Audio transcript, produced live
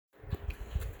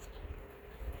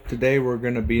Today we're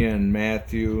going to be in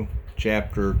Matthew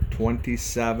chapter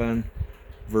 27,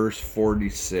 verse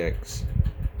 46.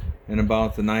 And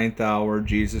about the 9th hour,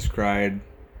 Jesus cried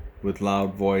with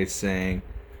loud voice, saying,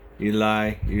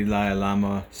 Eli, Eli,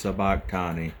 Lama,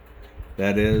 sabachtani.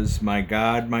 That is, my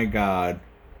God,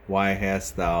 why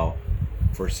hast thou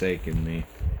forsaken me?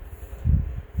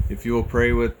 If you will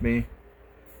pray with me.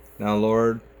 Now,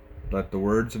 Lord, let the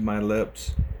words of my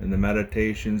lips and the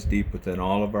meditations deep within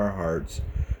all of our hearts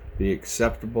be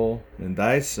acceptable in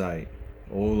thy sight,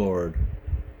 O Lord,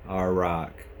 our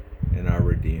rock and our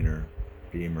Redeemer.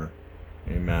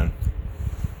 Amen.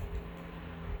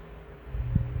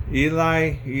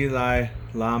 Eli, Eli,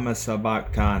 Lama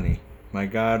sabachtani. My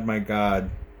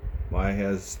God, why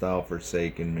hast thou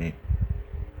forsaken me?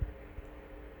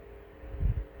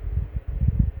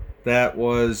 That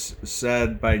was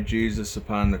said by Jesus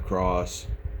upon the cross.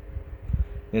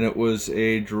 And it was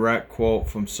a direct quote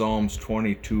from Psalms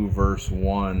 22, verse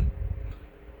 1.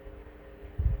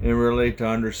 And really, to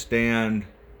understand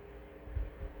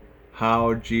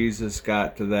how Jesus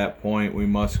got to that point, we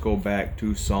must go back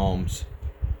to Psalms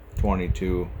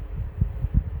 22.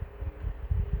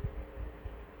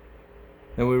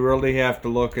 And we really have to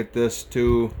look at this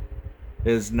too,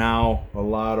 as now a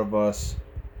lot of us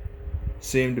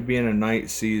seem to be in a night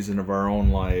season of our own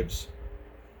lives.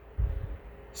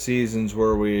 Seasons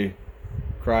where we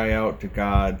cry out to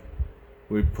God,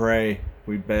 we pray,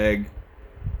 we beg,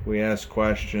 we ask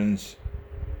questions,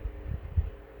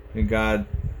 and God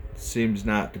seems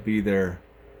not to be there.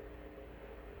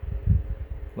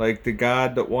 Like the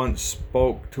God that once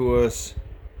spoke to us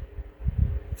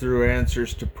through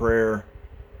answers to prayer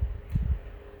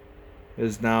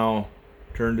has now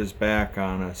turned his back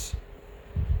on us.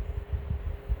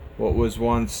 What was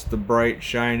once the bright,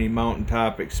 shiny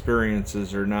mountaintop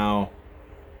experiences are now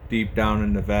deep down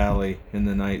in the valley in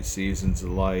the night seasons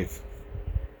of life.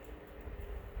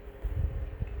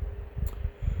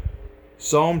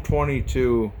 Psalm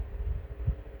 22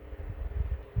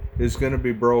 is going to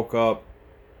be broke up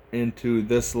into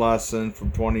this lesson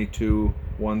from 22,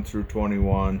 1 through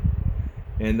 21,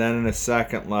 and then in a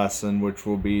second lesson, which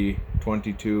will be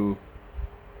 22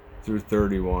 through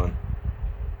 31.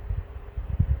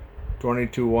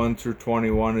 22, 1 through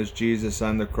 21 is Jesus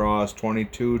on the cross.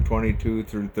 22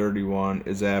 through 31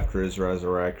 is after his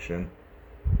resurrection.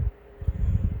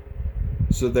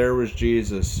 So there was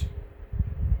Jesus,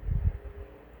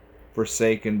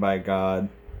 forsaken by God.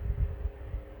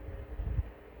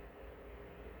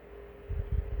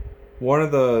 One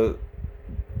of the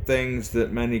things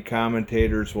that many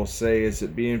commentators will say is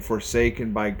that being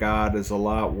forsaken by God is a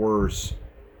lot worse.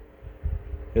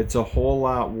 It's a whole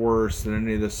lot worse than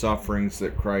any of the sufferings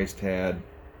that Christ had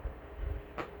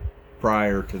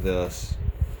prior to this.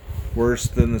 Worse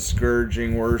than the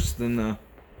scourging, worse than the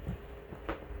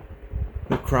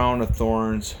crown of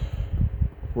thorns,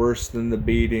 worse than the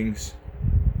beatings,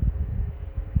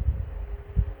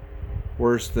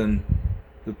 worse than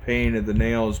the pain of the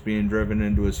nails being driven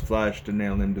into his flesh to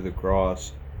nail him to the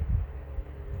cross.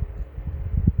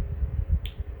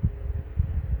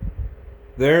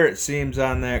 There it seems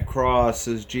on that cross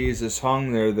as Jesus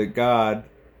hung there that God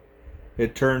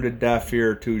had turned a deaf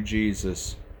ear to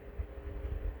Jesus.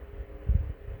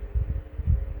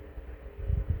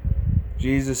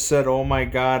 Jesus said, O my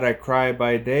God, I cry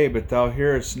by day, but thou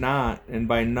hearest not, and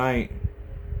by night,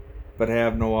 but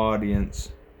have no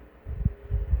audience.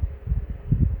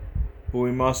 But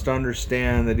we must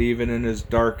understand that even in his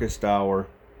darkest hour,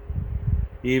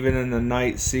 even in the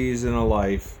night season of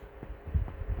life,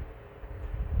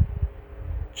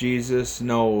 Jesus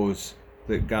knows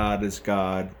that God is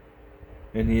God,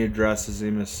 and he addresses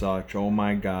him as such, Oh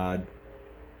my God.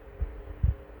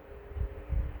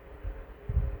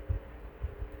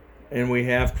 And we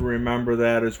have to remember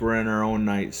that as we're in our own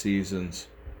night seasons.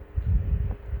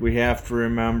 We have to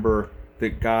remember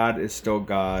that God is still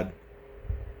God.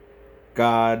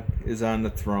 God is on the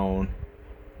throne.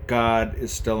 God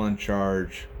is still in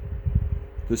charge.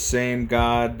 The same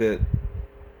God that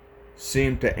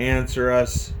seemed to answer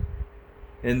us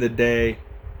in the day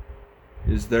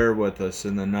is there with us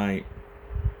in the night.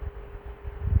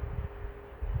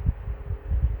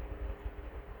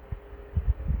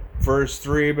 Verse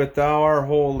 3, but thou art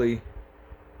holy,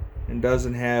 and does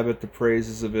inhabit the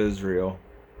praises of Israel.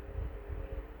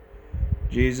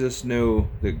 Jesus knew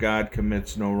that God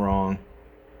commits no wrong.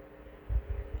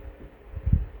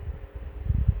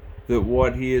 That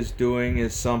what he is doing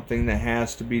is something that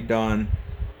has to be done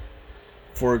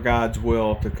for God's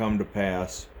will to come to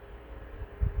pass.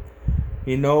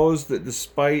 He knows that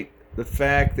despite the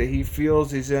fact that he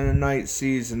feels he's in a night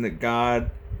season, that God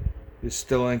is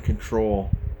still in control.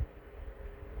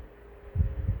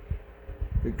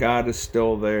 that God is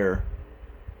still there.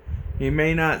 He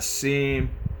may not see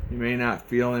him, you may not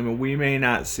feel him, and we may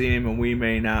not see him, and we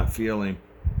may not feel him.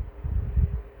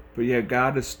 But yet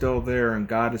God is still there, and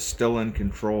God is still in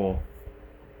control.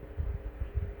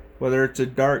 Whether it's a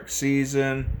dark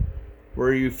season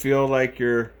where you feel like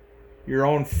your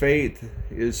own faith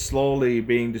is slowly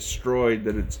being destroyed,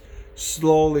 that it's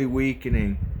slowly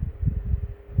weakening.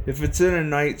 If it's in a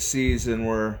night season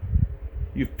where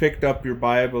you've picked up your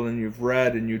Bible and you've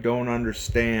read and you don't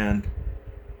understand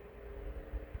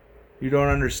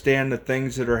the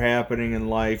things that are happening in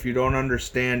life, you don't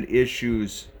understand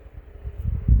issues,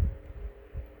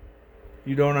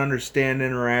 you don't understand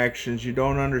interactions, you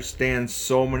don't understand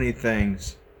so many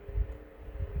things,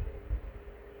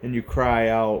 and you cry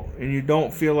out, and you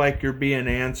don't feel like you're being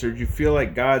answered, you feel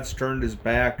like God's turned his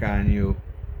back on you,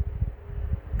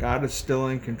 God is still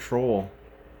in control,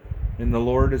 and the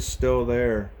Lord is still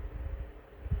there.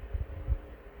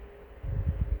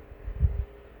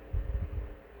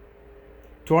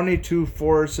 (22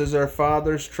 4) says, Our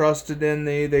fathers trusted in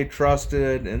thee, they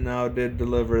trusted, and thou did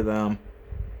deliver them.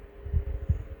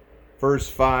 Verse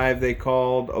 5, they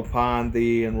called upon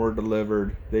thee and were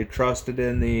delivered. They trusted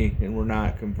in thee and were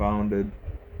not confounded.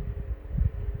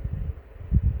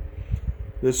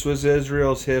 This was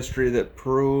Israel's history that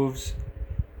proves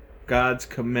God's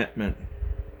commitment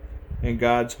and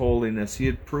God's holiness. He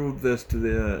had proved this to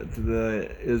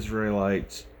the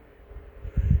Israelites.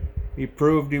 He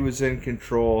proved he was in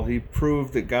control. He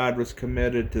proved that God was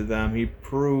committed to them. He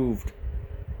proved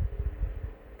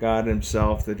God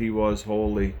himself that he was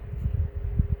holy.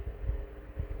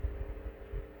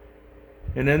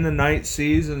 And in the night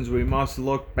seasons, we must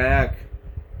look back.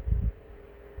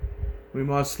 We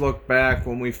must look back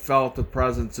when we felt the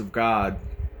presence of God.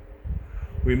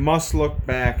 We must look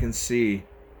back and see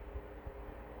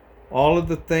all of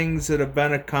the things that have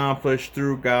been accomplished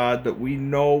through God that we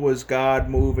know was God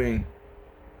moving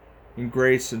in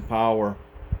grace and power.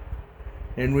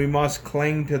 And we must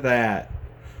cling to that.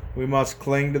 We must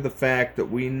cling to the fact that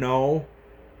we know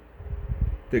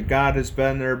that God has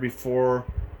been there before.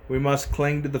 We must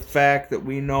cling to the fact that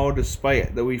we know,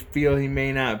 despite that we feel he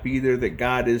may not be there, that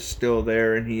God is still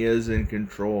there and he is in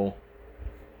control.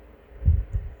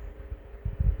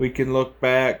 We can look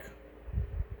back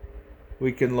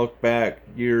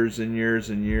years and years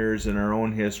and years in our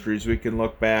own histories. We can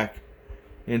look back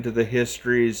into the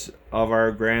histories of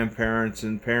our grandparents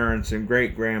and parents and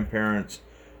great-grandparents,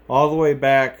 all the way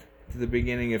back to the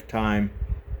beginning of time.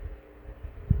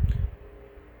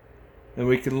 And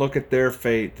we can look at their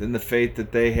faith and the faith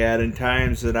that they had in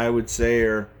times that I would say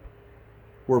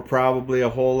were probably a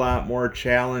whole lot more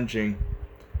challenging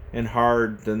and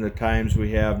hard than the times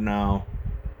we have now.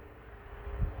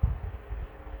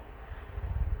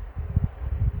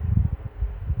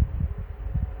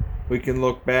 We can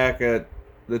look back at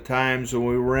the times when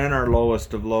we were in our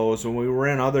lowest of lows, when we were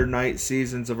in other night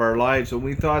seasons of our lives, when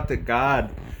we thought that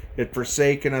God had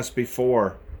forsaken us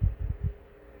before.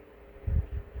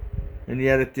 And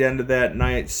yet at the end of that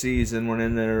night season, when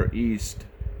in the east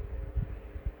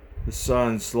the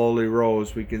sun slowly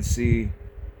rose, we can see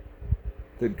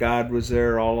that God was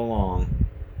there all along.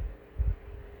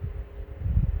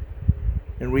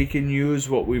 And we can use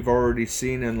what we've already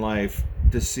seen in life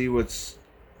to see what's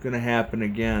going to happen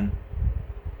again.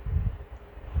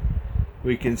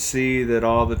 We can see that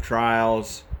all the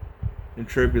trials and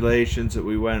tribulations that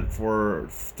we went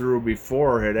through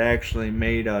before had actually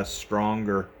made us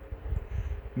stronger,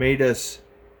 made us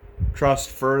trust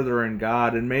further in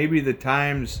God. And maybe the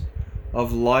times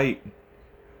of light,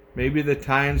 maybe the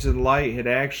times in light had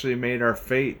actually made our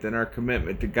faith and our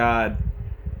commitment to God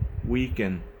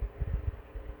weaken.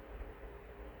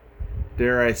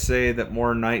 Dare I say that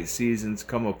more night seasons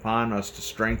come upon us to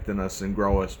strengthen us and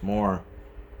grow us more.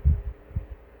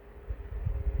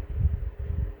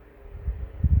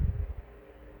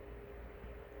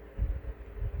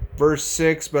 Verse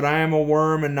 6, But I am a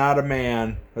worm and not a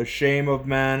man, a shame of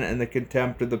men and the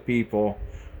contempt of the people.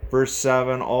 Verse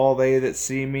 7, All they that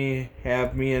see me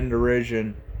have me in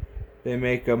derision. They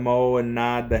make a mow and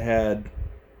nod the head,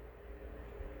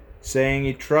 saying,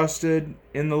 He trusted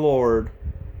in the Lord.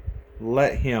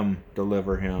 Let him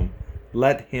deliver him.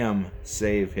 Let him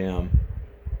save him,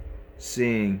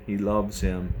 seeing he loves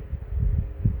him.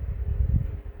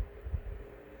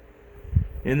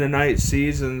 In the night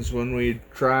seasons when we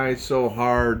try so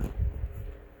hard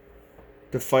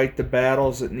to fight the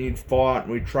battles that need fought,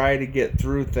 and we try to get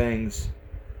through things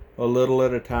a little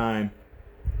at a time,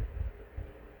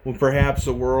 when perhaps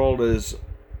the world is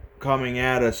coming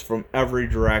at us from every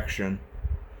direction,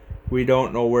 we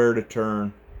don't know where to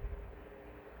turn.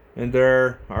 And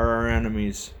there are our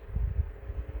enemies.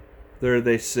 There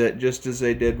they sit, just as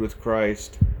they did with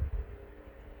Christ.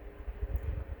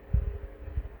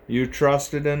 You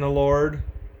trusted in the Lord,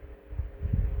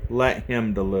 let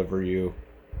Him deliver you.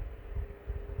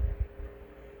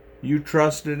 You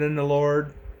trusted in the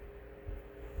Lord,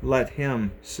 let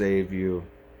Him save you.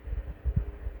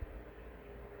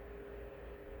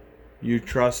 You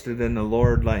trusted in the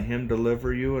Lord, let Him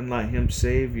deliver you and let Him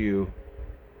save you.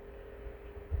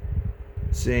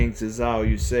 Seeing as how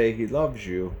you say He loves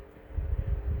you.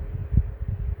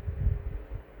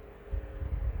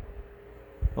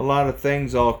 A lot of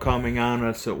things all coming on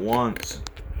us at once.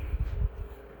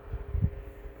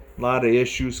 A lot of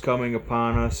issues coming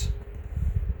upon us.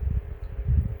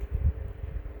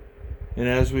 And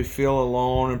as we feel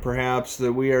alone and perhaps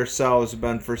that we ourselves have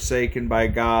been forsaken by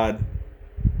God,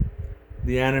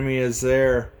 the enemy is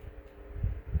there.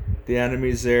 The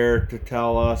enemy's there to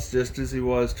tell us, just as he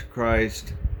was to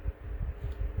Christ.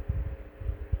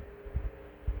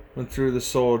 And through the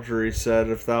soldier he said,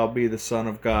 if thou be the Son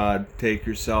of God, take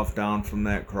yourself down from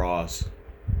that cross.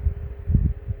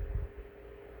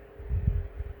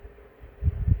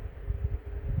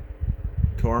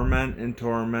 Torment and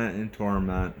torment and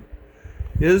torment.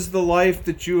 Is the life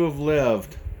that you have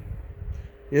lived,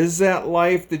 is that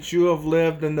life that you have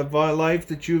lived and the life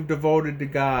that you've devoted to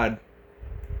God,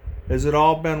 has it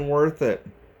all been worth it?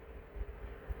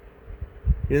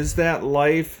 Is that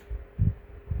life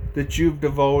that you've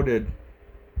devoted,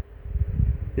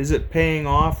 is it paying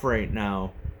off right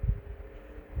now?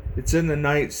 It's in the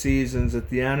night seasons that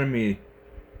the enemy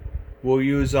will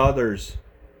use others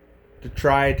to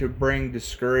try to bring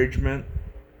discouragement.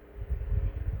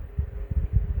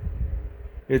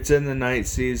 It's in the night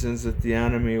seasons that the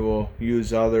enemy will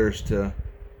use others to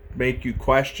make you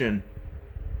question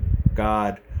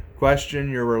God, question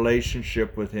your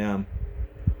relationship with Him,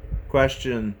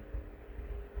 question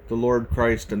the Lord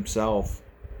Christ Himself.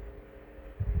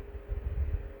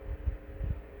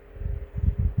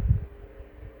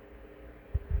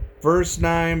 Verse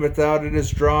 9, but thou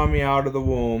didst draw me out of the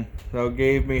womb. Thou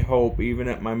gave me hope even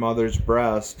at my mother's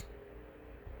breast.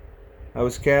 I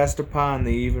was cast upon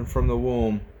thee even from the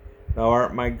womb. Thou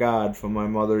art my God from my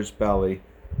mother's belly.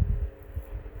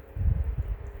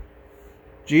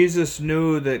 Jesus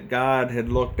knew that God had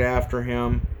looked after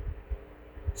him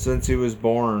since he was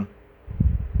born.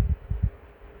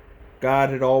 God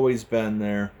had always been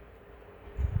there.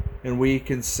 And we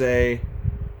can say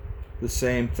the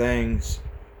same things.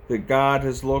 That God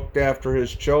has looked after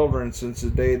His children since the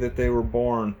day that they were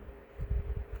born.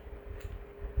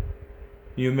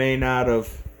 You may not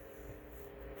have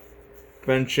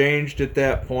been changed at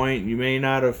that point. You may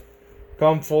not have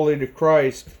come fully to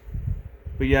Christ.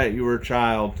 But yet you were a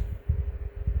child.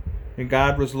 And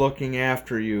God was looking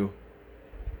after you.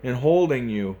 And holding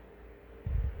you.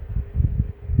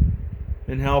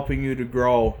 And helping you to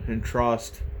grow in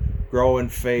trust. Grow in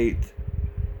faith.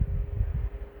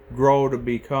 Grow to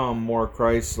become more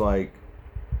Christ-like.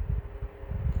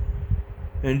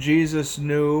 And Jesus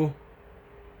knew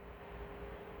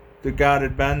that God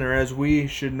had been there, as we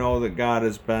should know that God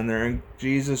has been there. And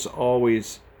Jesus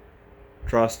always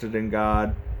trusted in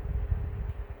God,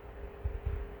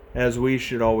 as we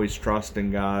should always trust in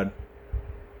God.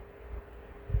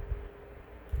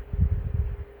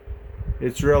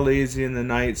 It's real easy in the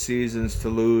night seasons to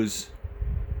lose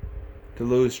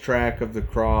track of the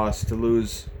cross, to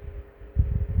lose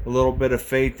a little bit of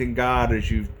faith in God as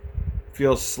you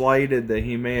feel slighted that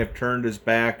He may have turned His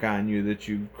back on you, that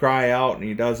you cry out and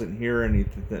He doesn't hear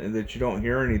anything, that you don't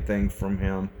hear anything from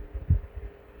Him,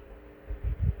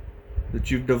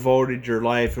 that you've devoted your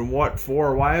life. And what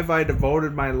for? Why have I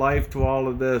devoted my life to all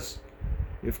of this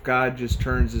if God just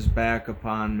turns His back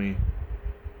upon me?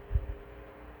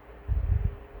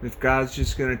 If God's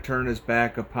just going to turn His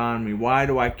back upon me, why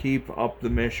do I keep up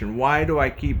the mission? Why do I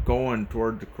keep going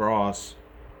toward the cross?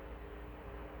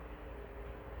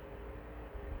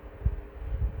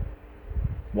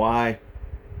 Why?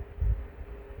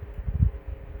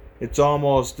 It's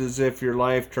almost as if your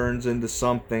life turns into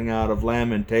something out of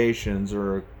Lamentations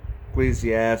or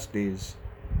Ecclesiastes.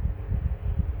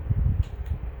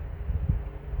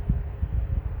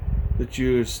 That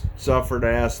you suffer to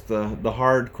ask the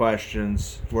hard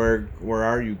questions. Where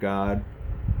are you, God?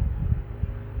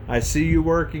 I see you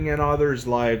working in others'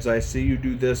 lives. I see you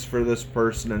do this for this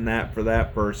person and that for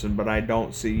that person, but I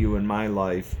don't see you in my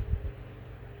life.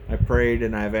 I prayed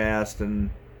and I've asked and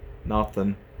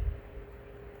nothing.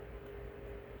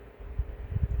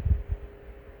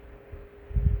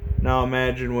 Now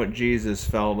imagine what Jesus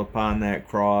felt upon that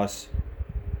cross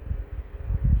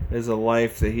as a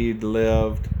life that He'd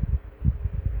lived,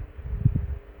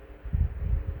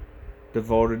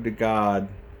 devoted to God.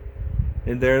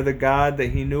 And there the God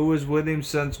that he knew was with him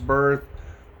since birth,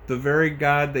 the very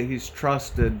God that he's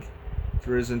trusted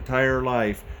through his entire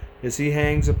life, as he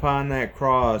hangs upon that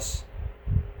cross,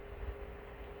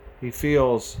 he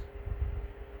feels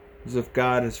as if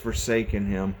God has forsaken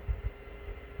him.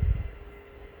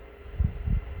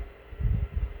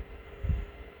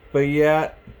 But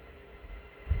yet,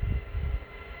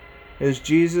 as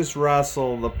Jesus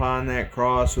wrestled upon that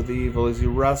cross with evil, as he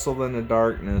wrestled in the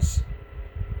darkness,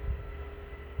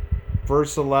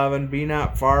 verse 11, be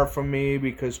not far from me,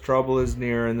 because trouble is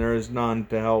near, and there is none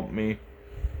to help me.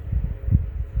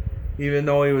 Even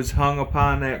though he was hung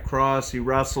upon that cross, he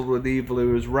wrestled with evil. He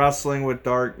was wrestling with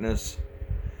darkness.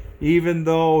 Even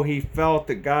though he felt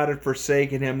that God had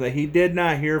forsaken him, that he did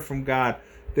not hear from God,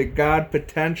 that God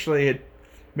potentially had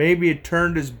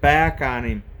turned his back on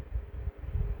him,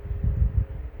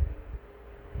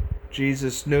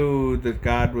 Jesus knew that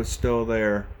God was still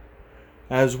there,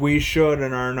 as we should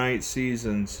in our night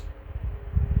seasons.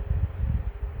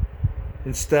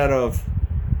 Instead of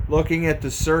looking at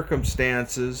the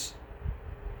circumstances,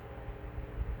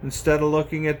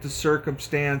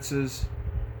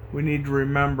 we need to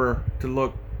remember to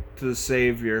look to the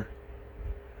Savior.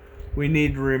 We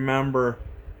need to remember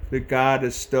that God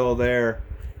is still there.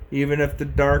 Even if the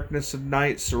darkness of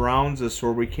night surrounds us,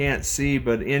 where we can't see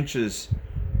but inches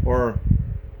or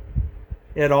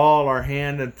at all our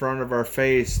hand in front of our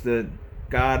face, that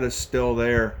God is still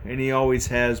there, and he always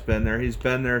has been there. He's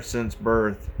been there since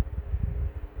birth.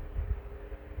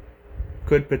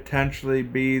 Could potentially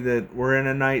be that we're in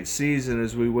a night season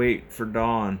as we wait for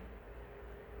dawn.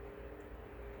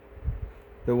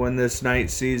 That when this night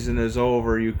season is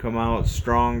over, you come out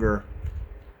stronger.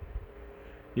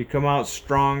 You come out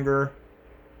stronger.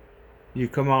 You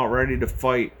come out ready to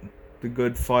fight the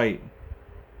good fight,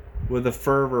 with a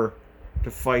fervor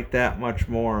to fight that much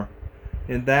more,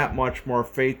 and that much more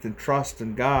faith and trust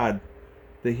in God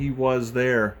that he was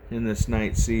there in this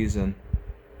night season.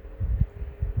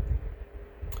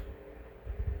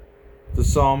 The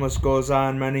psalmist goes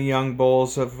on, many young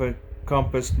bulls have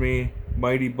encompassed me,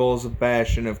 mighty bulls of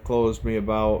Bashan have closed me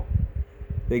about.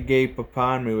 They gape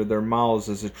upon me with their mouths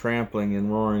as a trampling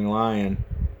and roaring lion.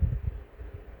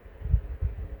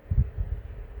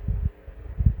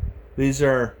 These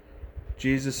are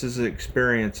Jesus'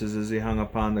 experiences as he hung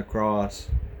upon the cross.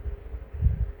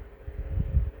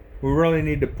 We really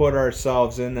need to put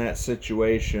ourselves in that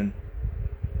situation.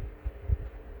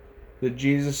 That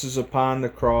Jesus is upon the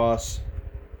cross,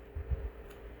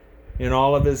 and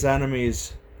all of his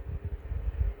enemies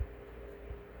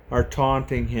are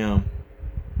taunting him,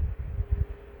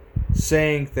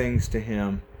 saying things to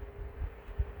him.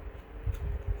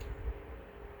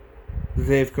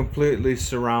 They've completely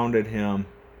surrounded him.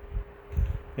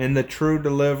 And the true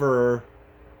deliverer,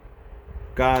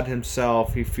 God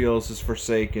himself, he feels has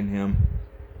forsaken him.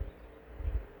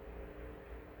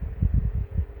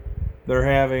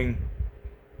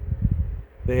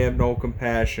 They have no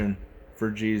compassion for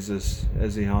Jesus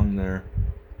as he hung there.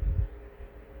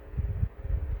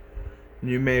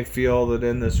 You may feel that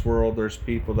in this world there's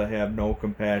people that have no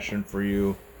compassion for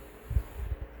you,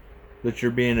 that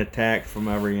you're being attacked from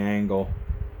every angle,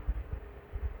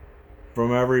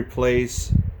 from every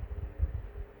place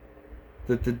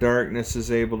that the darkness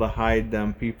is able to hide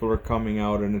them. People are coming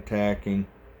out and attacking.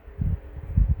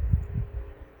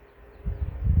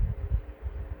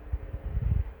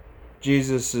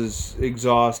 Jesus is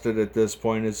exhausted at this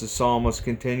point as the psalmist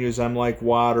continues, I'm like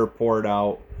water poured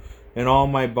out, and all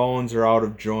my bones are out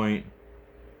of joint.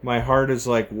 My heart is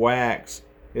like wax,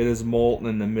 it is molten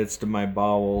in the midst of my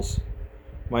bowels.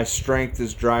 My strength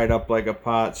is dried up like a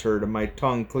potsherd, and my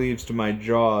tongue cleaves to my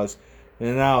jaws,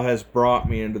 and thou hast brought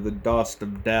me into the dust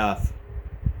of death.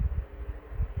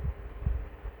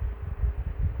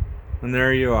 And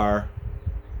there you are.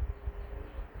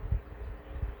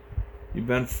 You've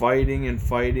been fighting and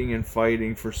fighting and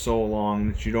fighting for so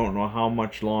long that you don't know how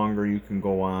much longer you can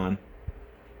go on.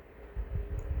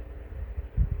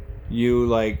 You,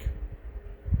 like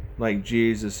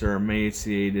Jesus, are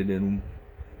emaciated and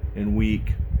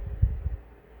weak.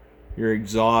 You're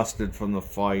exhausted from the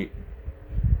fight.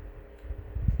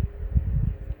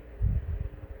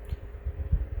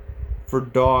 For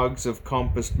dogs have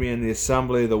compassed me, and the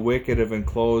assembly of the wicked have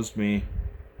enclosed me.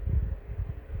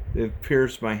 They've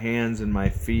pierced my hands and my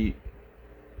feet.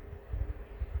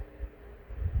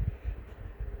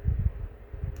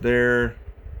 There,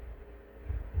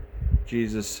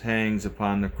 Jesus hangs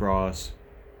upon the cross,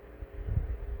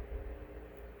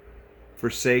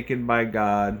 forsaken by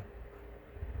God,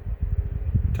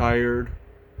 tired,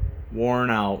 worn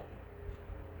out,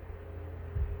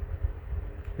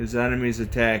 His enemies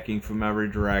attacking from every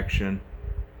direction.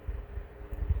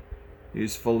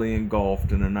 He's fully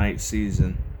engulfed in a night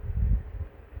season.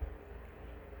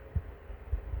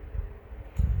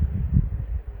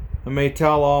 I may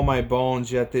tell all my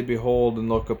bones, yet they behold and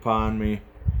look upon me.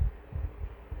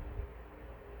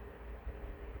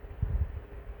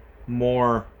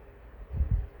 More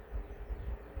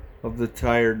of the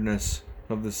tiredness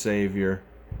of the Savior.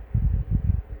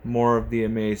 More of the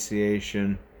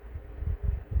emaciation.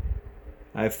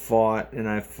 I fought and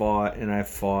I fought and I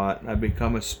fought. I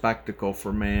become a spectacle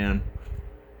for man.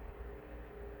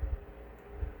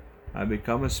 I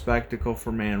become a spectacle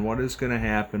for man. What is going to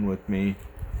happen with me?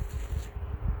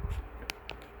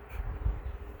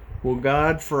 Will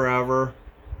God forever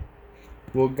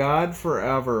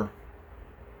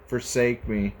forsake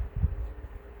me?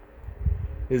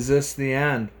 Is this the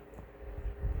end?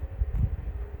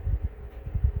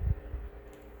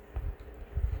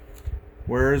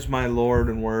 Where is my Lord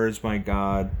and where is my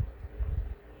God?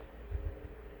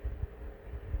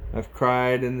 I've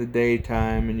cried in the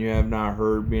daytime and you have not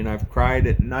heard me, and I've cried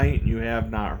at night and you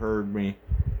have not heard me.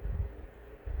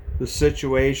 The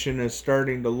situation is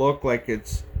starting to look like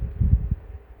it's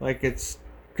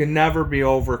can never be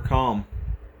overcome.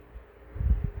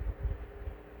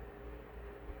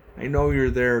 I know you're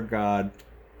there, God.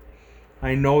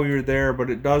 I know you're there,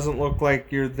 but it doesn't look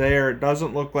like you're there. It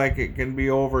doesn't look like it can be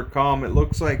overcome. It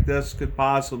looks like this could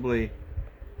possibly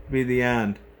be the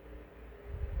end.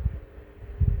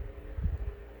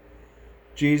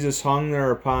 Jesus hung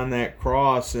there upon that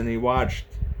cross, and he watched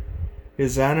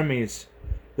his enemies,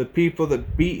 the people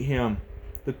that beat him,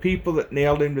 the people that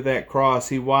nailed him to that cross.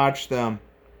 He watched them.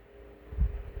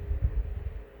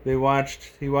 He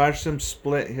watched them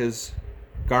split his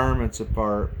garments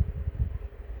apart.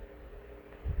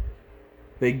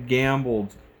 They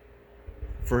gambled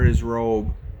for his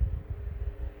robe.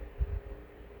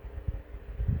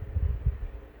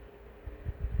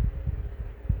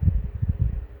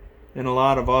 And a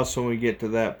lot of us, when we get to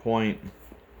that point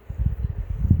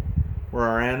where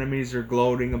our enemies are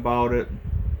gloating about it,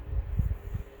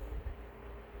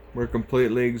 we're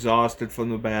completely exhausted from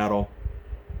the battle.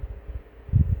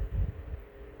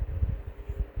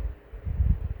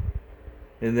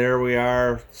 And there we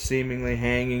are, seemingly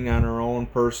hanging on our own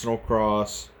personal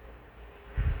cross.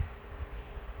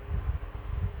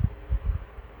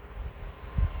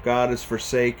 God has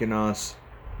forsaken us.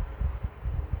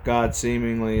 God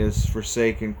seemingly has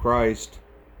forsaken Christ.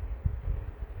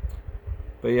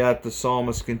 But yet the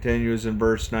psalmist continues in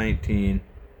verse 19.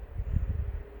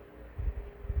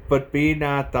 But be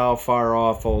not thou far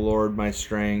off, O Lord, my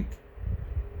strength.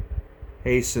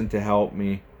 Hasten to help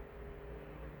me.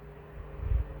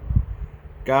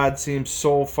 God seems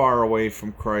so far away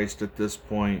from Christ at this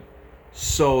point.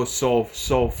 So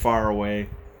far away.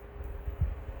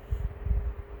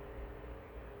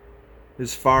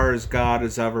 As far as God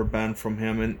has ever been from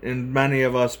him. And many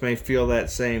of us may feel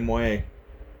that same way.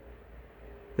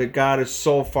 That God is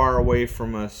so far away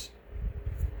from us.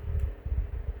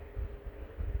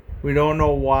 We don't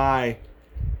know why.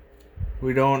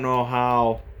 We don't know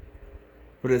how.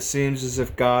 But it seems as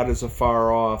if God is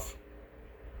afar off.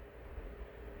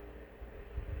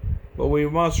 But we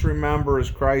must remember, as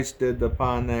Christ did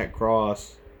upon that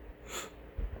cross,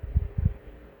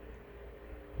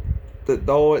 that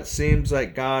though it seems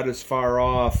like God is far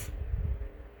off,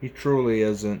 he truly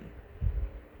isn't.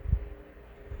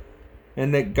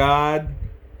 And that God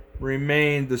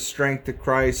remained the strength of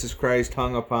Christ as Christ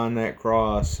hung upon that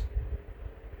cross.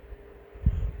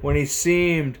 When he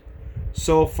seemed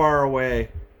so far away,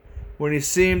 when he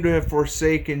seemed to have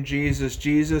forsaken Jesus,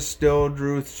 Jesus still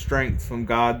drew strength from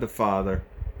God the Father.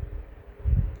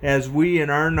 As we in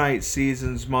our night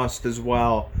seasons must as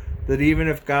well. That even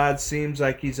if God seems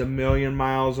like he's a million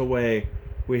miles away,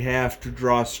 we have to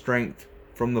draw strength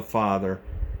from the Father.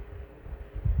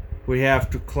 We have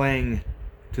to cling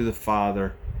to the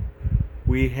Father.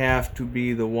 We have to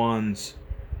be the ones,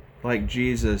 like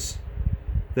Jesus,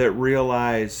 that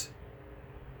realize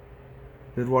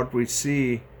that what we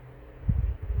see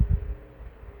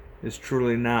is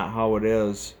truly not how it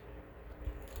is.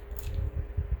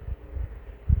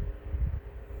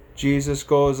 Jesus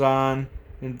goes on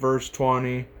in verse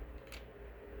 20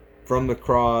 from the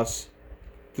cross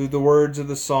through the words of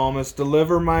the psalmist,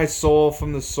 deliver my soul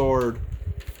from the sword,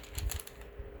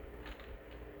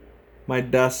 my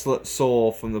desolate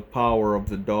soul from the power of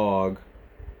the dog.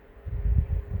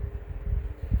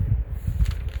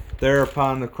 There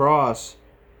upon the cross,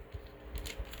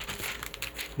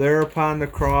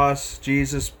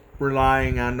 Jesus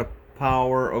relying on the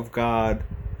power of God.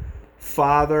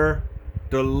 Father,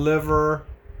 deliver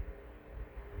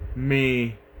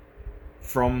me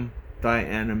from thy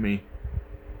enemy.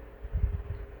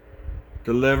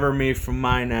 Deliver me from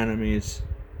mine enemies.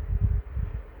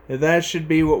 That should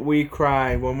be what we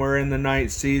cry when we're in the night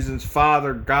seasons.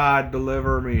 Father God,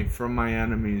 deliver me from my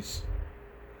enemies.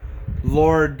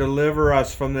 Lord, deliver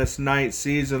us from this night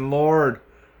season. Lord,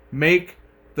 make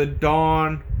the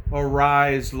dawn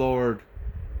arise, Lord.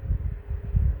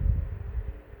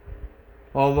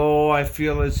 Although I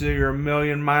feel as though you're a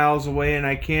million miles away and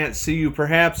I can't see you,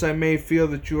 perhaps I may feel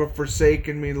that you have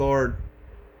forsaken me, Lord.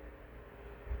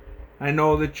 I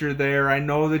know that you're there. I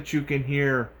know that you can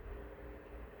hear.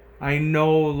 I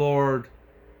know, Lord,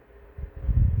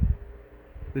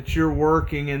 that you're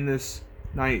working in this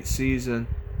night season.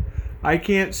 I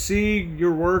can't see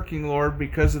you're working, Lord,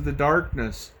 because of the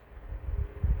darkness.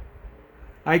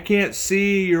 I can't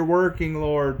see you're working,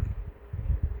 Lord,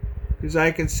 because I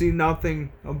can see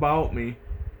nothing about me.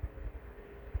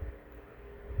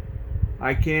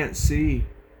 I can't see,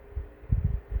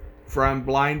 for I'm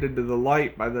blinded to the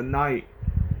light by the night.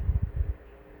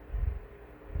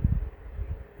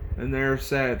 And there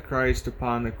sat Christ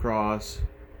upon the cross.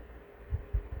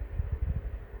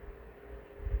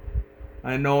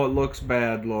 I know it looks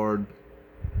bad, Lord,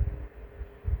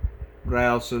 but I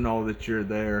also know that you're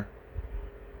there.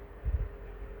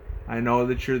 I know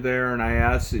that you're there, and I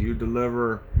ask that you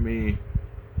deliver me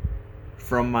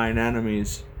from mine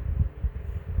enemies.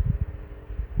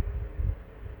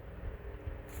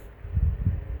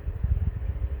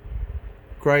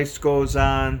 Christ goes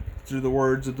on through the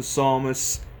words of the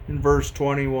psalmist in verse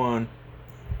 21,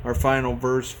 our final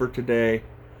verse for today.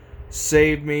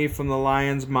 Save me from the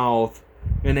lion's mouth,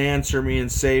 and answer me in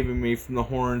saving me from the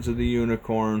horns of the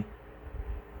unicorn.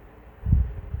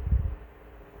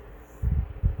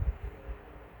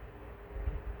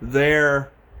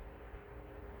 There,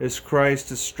 as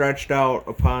Christ is stretched out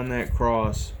upon that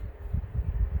cross,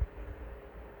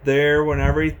 there when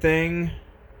everything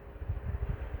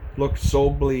looked so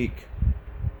bleak,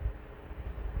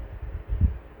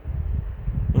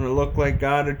 when it looked like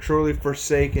God had truly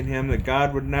forsaken him, that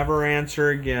God would never answer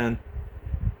again,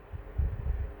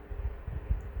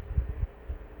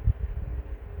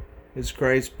 as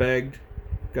Christ begged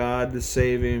God to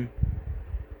save him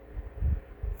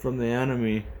from the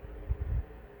enemy,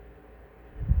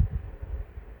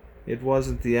 it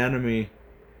wasn't the enemy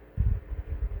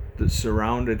that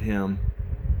surrounded him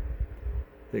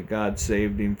that God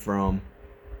saved him from.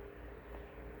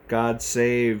 God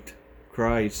saved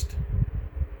Christ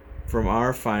from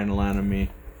our final enemy.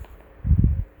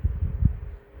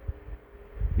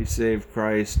 He saved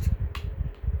Christ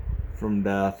from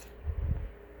death.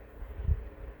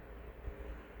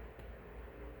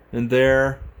 And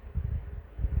there,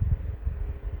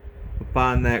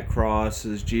 upon that cross,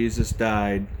 as Jesus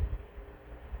died,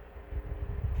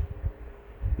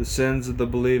 the sins of the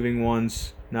believing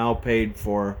ones now paid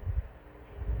for.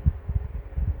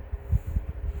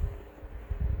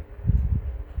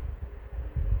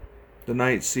 The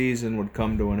night season would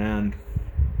come to an end.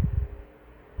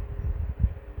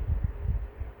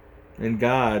 And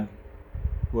God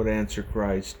would answer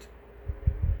Christ.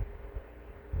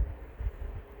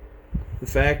 The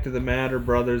fact of the matter,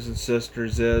 brothers and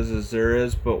sisters, is there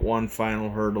is but one final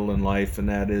hurdle in life, and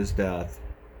that is death.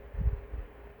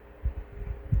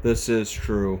 This is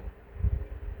true.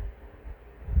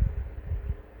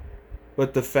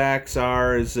 But the facts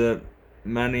are is that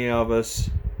many of us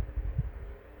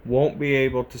won't be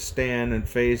able to stand and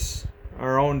face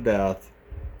our own death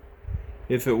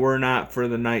if it were not for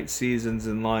the night seasons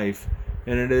in life.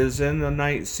 And it is in the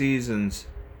night seasons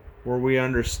where we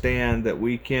understand that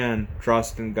we can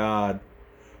trust in God.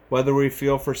 Whether we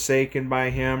feel forsaken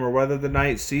by him or whether the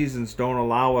night seasons don't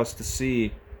allow us to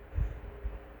see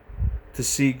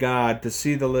God, to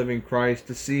see the living Christ,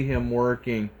 to see him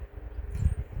working,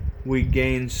 we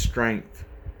gain strength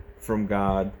from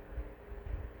God.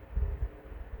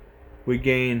 We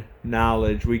gain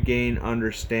knowledge, we gain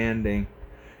understanding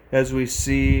as we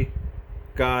see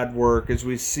God work, as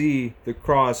we see the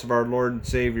cross of our Lord and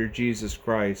Savior Jesus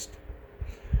Christ,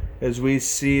 as we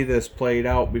see this played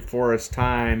out before us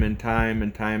time and time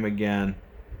and time again.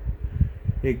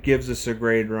 It gives us a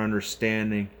greater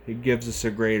understanding, it gives us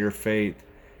a greater faith,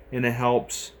 and it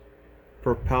helps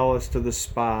propel us to the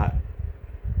spot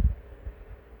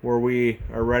where we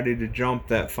are ready to jump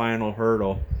that final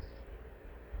hurdle.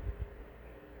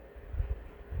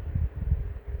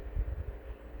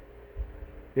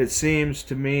 It seems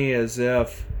to me as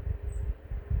if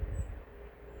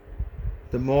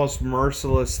the most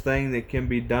merciless thing that can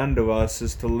be done to us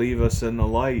is to leave us in the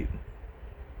light.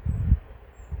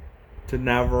 To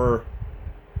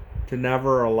to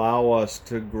never allow us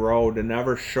to grow, to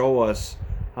never show us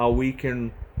how we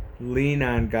can lean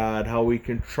on God, how we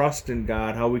can trust in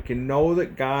God, how we can know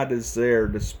that God is there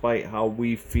despite how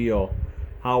we feel,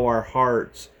 how our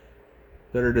hearts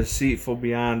that are deceitful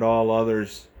beyond all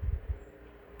others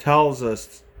tells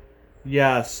us,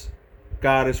 yes,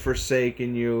 God has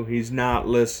forsaken you. He's not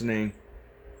listening.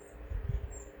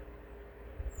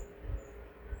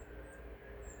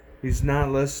 He's not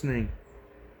listening.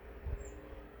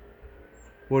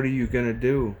 What are you going to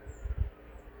do?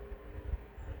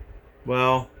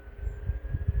 Well,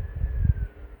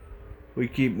 we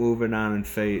keep moving on in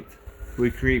faith.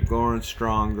 We keep going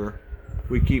stronger.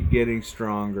 We keep getting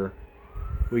stronger.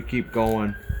 We keep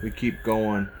going. We keep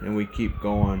going. And we keep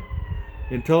going.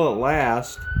 Until at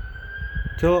last,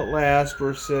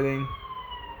 we're sitting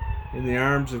in the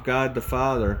arms of God the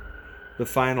Father, the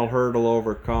final hurdle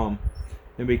overcome.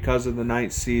 And because of the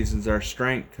night seasons, our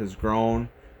strength has grown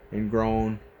and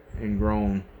grown and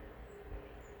grown.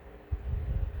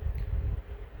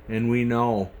 And we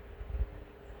know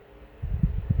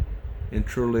and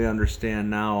truly understand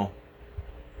now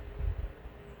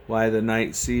why the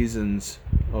night seasons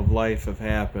of life have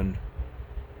happened.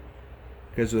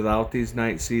 Because without these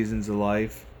night seasons of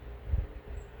life,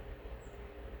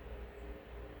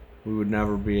 we would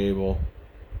never be able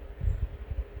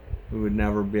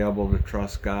to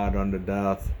trust God unto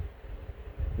death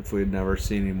if we had never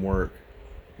seen Him work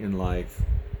in life.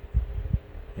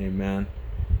 Amen.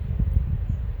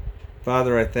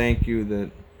 Father, I thank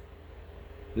you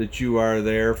that you are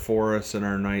there for us in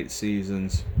our night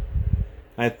seasons.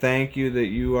 I thank you that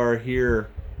you are here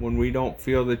when we don't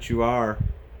feel that you are,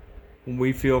 when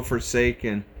we feel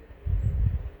forsaken,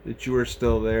 that you are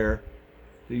still there,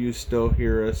 that you still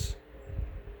hear us,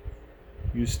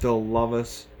 you still love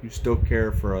us, you still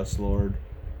care for us, Lord.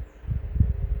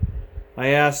 I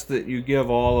ask that you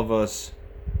give all of us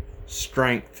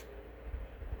strength.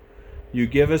 You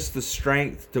give us the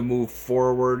strength to move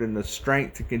forward and the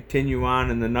strength to continue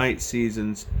on in the night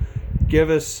seasons. Give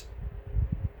us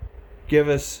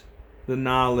the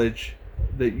knowledge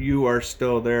that you are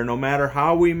still there, no matter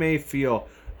how we may feel,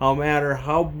 no matter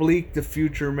how bleak the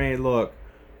future may look,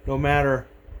 no matter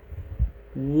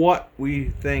what we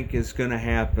think is going to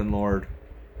happen, Lord,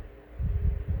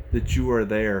 that you are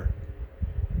there.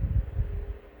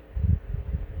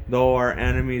 Though our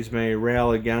enemies may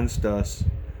rail against us,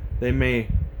 they may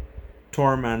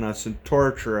torment us and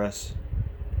torture us.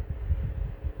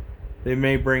 They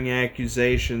may bring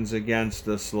accusations against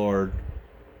us, Lord.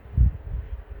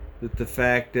 That the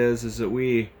fact is that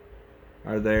we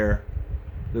are there,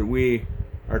 that we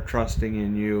are trusting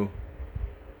in you,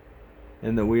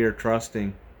 and that we are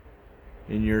trusting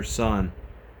in your Son,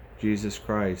 Jesus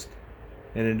Christ.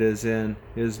 And it is in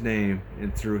His name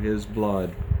and through His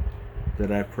blood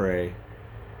that I pray,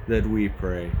 that we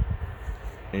pray.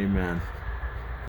 Amen.